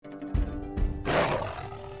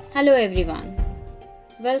Hello everyone.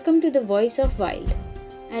 Welcome to The Voice of Wild,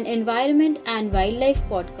 an environment and wildlife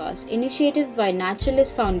podcast initiative by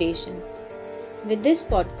Naturalist Foundation. With this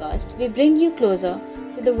podcast, we bring you closer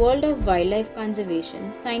to the world of wildlife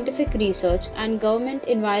conservation, scientific research, and government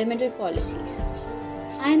environmental policies.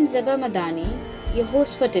 I am Zeba Madani, your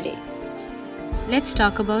host for today. Let's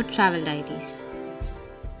talk about travel diaries.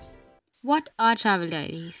 What are travel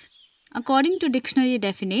diaries? According to dictionary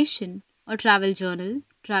definition, a travel journal,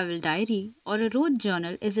 travel diary, or a road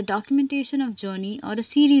journal is a documentation of journey or a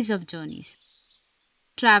series of journeys.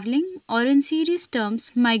 Traveling, or in serious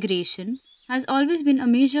terms, migration, has always been a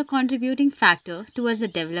major contributing factor towards the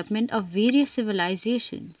development of various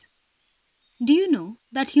civilizations. Do you know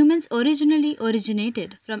that humans originally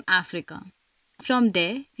originated from Africa? From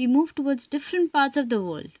there, we moved towards different parts of the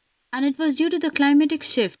world, and it was due to the climatic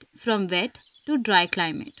shift from wet to dry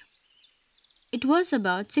climate. It was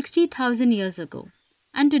about 60,000 years ago,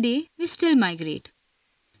 and today we still migrate.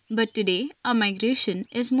 But today, our migration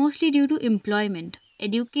is mostly due to employment,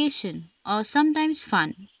 education, or sometimes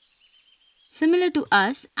fun. Similar to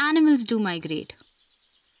us, animals do migrate.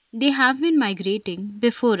 They have been migrating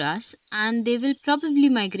before us, and they will probably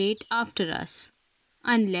migrate after us,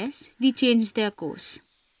 unless we change their course.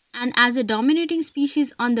 And as a dominating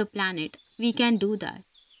species on the planet, we can do that.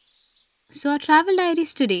 So, our travel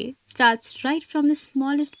diaries today starts right from the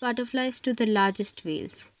smallest butterflies to the largest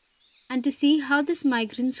whales. And to see how these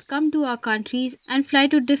migrants come to our countries and fly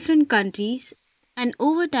to different countries, and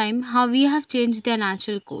over time, how we have changed their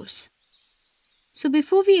natural course. So,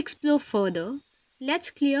 before we explore further, let's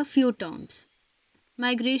clear few terms.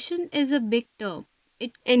 Migration is a big term,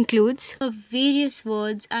 it includes various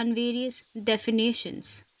words and various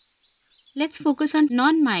definitions. Let's focus on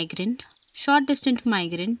non migrant, short distance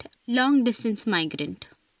migrant, long distance migrant.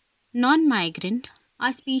 Non migrant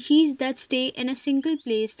are species that stay in a single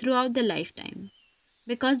place throughout the lifetime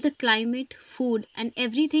because the climate, food, and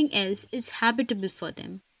everything else is habitable for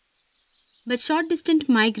them. But short distance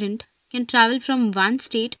migrant can travel from one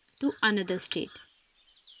state to another state.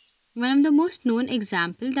 One of the most known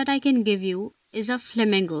example that I can give you is of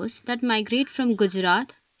flamingos that migrate from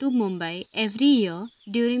Gujarat to Mumbai every year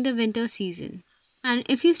during the winter season. And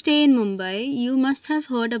if you stay in Mumbai, you must have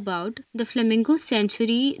heard about the flamingo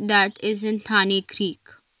sanctuary that is in Thane Creek.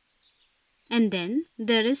 And then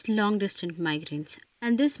there is long distance migrants.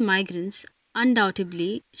 And these migrants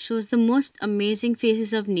undoubtedly shows the most amazing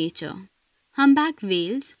faces of nature. Humpback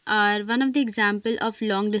whales are one of the example of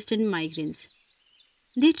long distance migrants.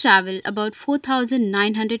 They travel about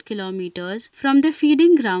 4,900 kilometers from the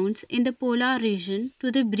feeding grounds in the polar region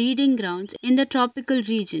to the breeding grounds in the tropical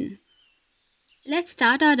region. Let's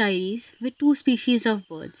start our diaries with two species of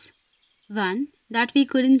birds. One that we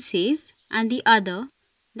couldn't save, and the other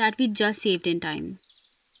that we just saved in time.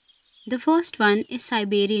 The first one is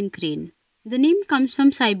Siberian crane. The name comes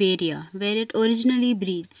from Siberia, where it originally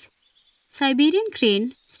breeds. Siberian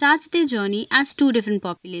crane starts their journey as two different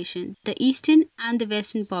populations, the eastern and the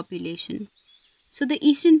western population. So the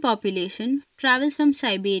eastern population travels from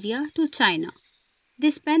Siberia to China. They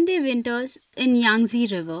spend their winters in Yangtze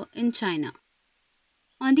River in China.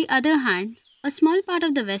 On the other hand, a small part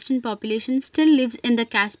of the western population still lives in the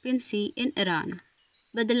Caspian Sea in Iran.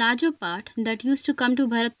 But the larger part that used to come to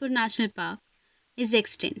Bharatpur National Park is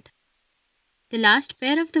extinct. The last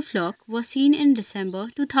pair of the flock was seen in December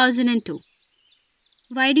 2002.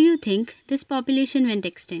 Why do you think this population went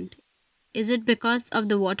extinct? Is it because of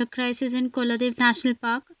the water crisis in Koladev National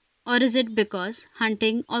Park, or is it because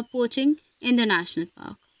hunting or poaching in the national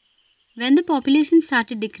park? When the population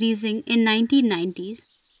started decreasing in 1990s,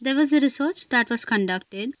 there was a research that was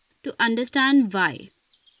conducted to understand why.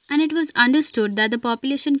 And it was understood that the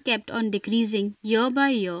population kept on decreasing year by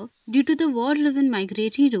year due to the war-driven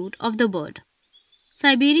migratory route of the bird.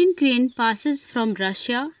 Siberian crane passes from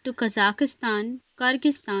Russia to Kazakhstan,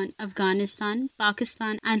 Kyrgyzstan, Afghanistan,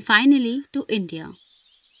 Pakistan, and finally to India.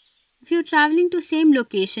 If you're traveling to same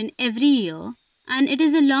location every year and it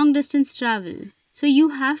is a long distance travel, so you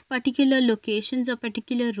have particular locations or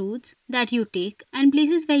particular routes that you take and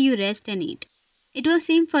places where you rest and eat. It was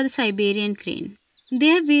same for the Siberian crane. They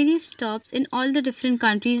have various stops in all the different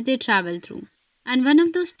countries they travel through. And one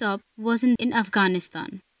of those stops was in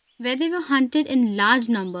Afghanistan, where they were hunted in large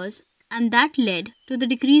numbers, and that led to the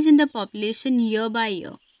decrease in the population year by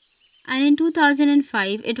year. And in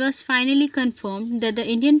 2005, it was finally confirmed that the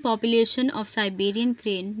Indian population of Siberian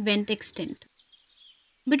crane went extinct.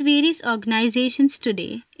 But various organizations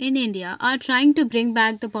today in India are trying to bring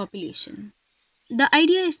back the population. The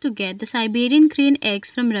idea is to get the Siberian crane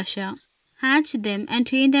eggs from Russia, hatch them, and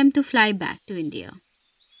train them to fly back to India.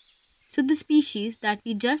 So, the species that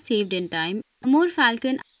we just saved in time, Amur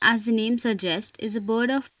falcon, as the name suggests, is a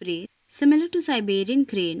bird of prey. Similar to Siberian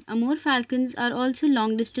crane, Amur falcons are also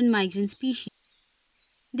long distance migrant species.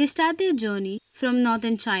 They start their journey from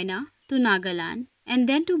northern China to Nagaland and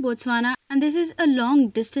then to Botswana, and this is a long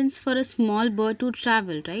distance for a small bird to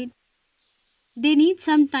travel, right? They need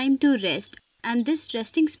some time to rest, and this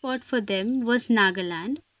resting spot for them was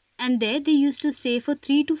Nagaland, and there they used to stay for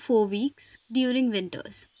 3 to 4 weeks during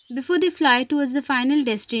winters. Before they fly towards the final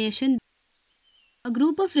destination, a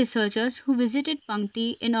group of researchers who visited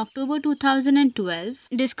Pankti in October 2012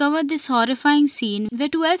 discovered this horrifying scene where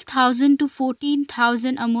 12,000 to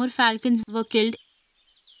 14,000 Amur falcons were killed.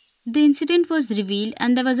 The incident was revealed,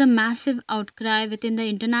 and there was a massive outcry within the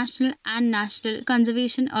international and national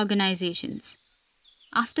conservation organizations.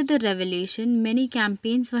 After the revelation, many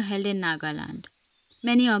campaigns were held in Nagaland.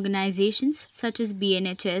 Many organizations such as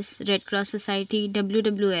BNHS, Red Cross Society,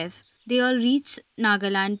 WWF, they all reached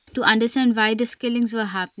Nagaland to understand why these killings were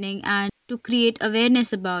happening and to create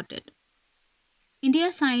awareness about it.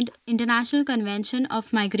 India signed International Convention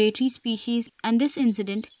of Migratory Species, and this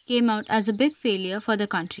incident came out as a big failure for the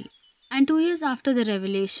country. And 2 years after the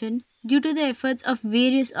revelation, due to the efforts of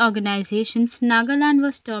various organizations, Nagaland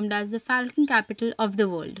was termed as the falcon capital of the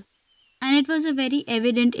world. And it was a very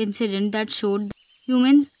evident incident that showed that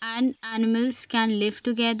humans and animals can live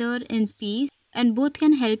together in peace and both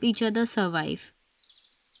can help each other survive.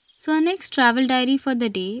 So, our next travel diary for the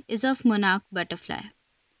day is of monarch butterfly.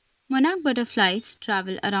 Monarch butterflies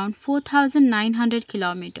travel around 4,900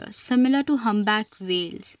 kilometers, similar to humpback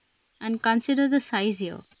whales. And consider the size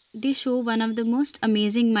here. They show one of the most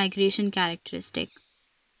amazing migration characteristics.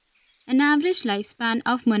 An average lifespan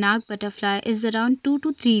of monarch butterfly is around 2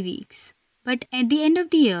 to 3 weeks. But at the end of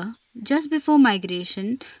the year, just before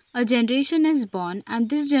migration, a generation is born, and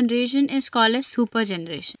this generation is called as super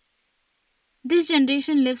generation. This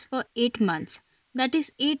generation lives for 8 months, that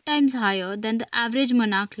is 8 times higher than the average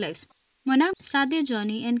monarch lifespan. Monarchs start their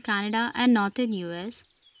journey in Canada and northern US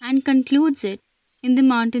and concludes it in the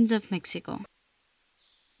mountains of Mexico.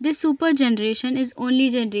 This super generation is only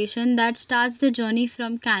generation that starts the journey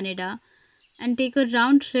from Canada and take a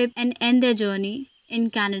round trip and end their journey in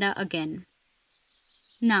Canada again.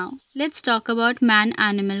 Now, let's talk about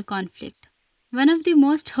man-animal conflict. One of the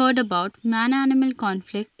most heard about man-animal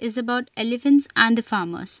conflict is about elephants and the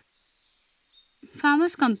farmers.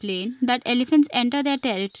 Farmers complain that elephants enter their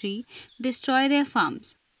territory, destroy their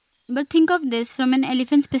farms. But think of this from an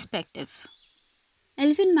elephant's perspective.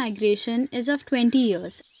 Elephant migration is of 20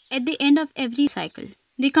 years. At the end of every cycle,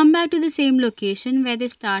 they come back to the same location where they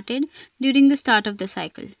started during the start of the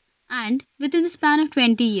cycle. And within the span of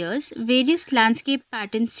 20 years, various landscape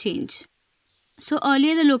patterns change. So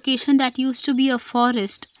earlier the location that used to be a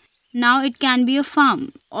forest, now it can be a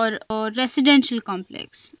farm or a residential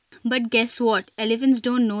complex. But guess what? Elephants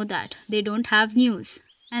don't know that. They don't have news.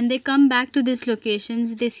 And they come back to these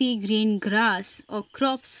locations, they see green grass or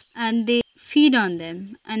crops and they feed on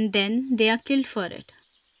them and then they are killed for it.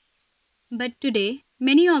 But today,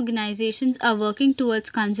 many organizations are working towards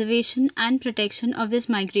conservation and protection of this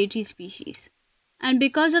migratory species. And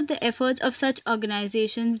because of the efforts of such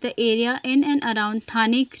organizations, the area in and around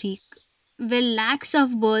Thane Creek, where lakhs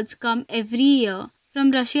of birds come every year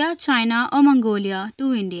from Russia, China, or Mongolia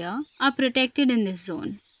to India, are protected in this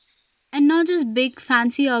zone. And not just big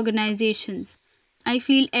fancy organizations. I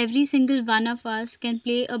feel every single one of us can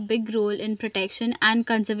play a big role in protection and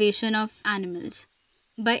conservation of animals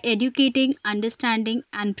by educating, understanding,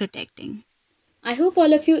 and protecting. I hope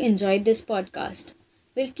all of you enjoyed this podcast.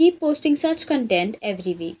 We'll keep posting such content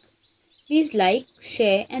every week. Please like,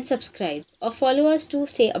 share, and subscribe or follow us to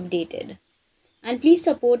stay updated. And please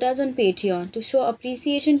support us on Patreon to show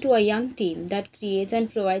appreciation to our young team that creates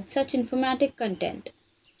and provides such informative content.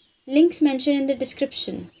 Links mentioned in the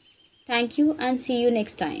description. Thank you and see you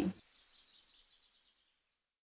next time.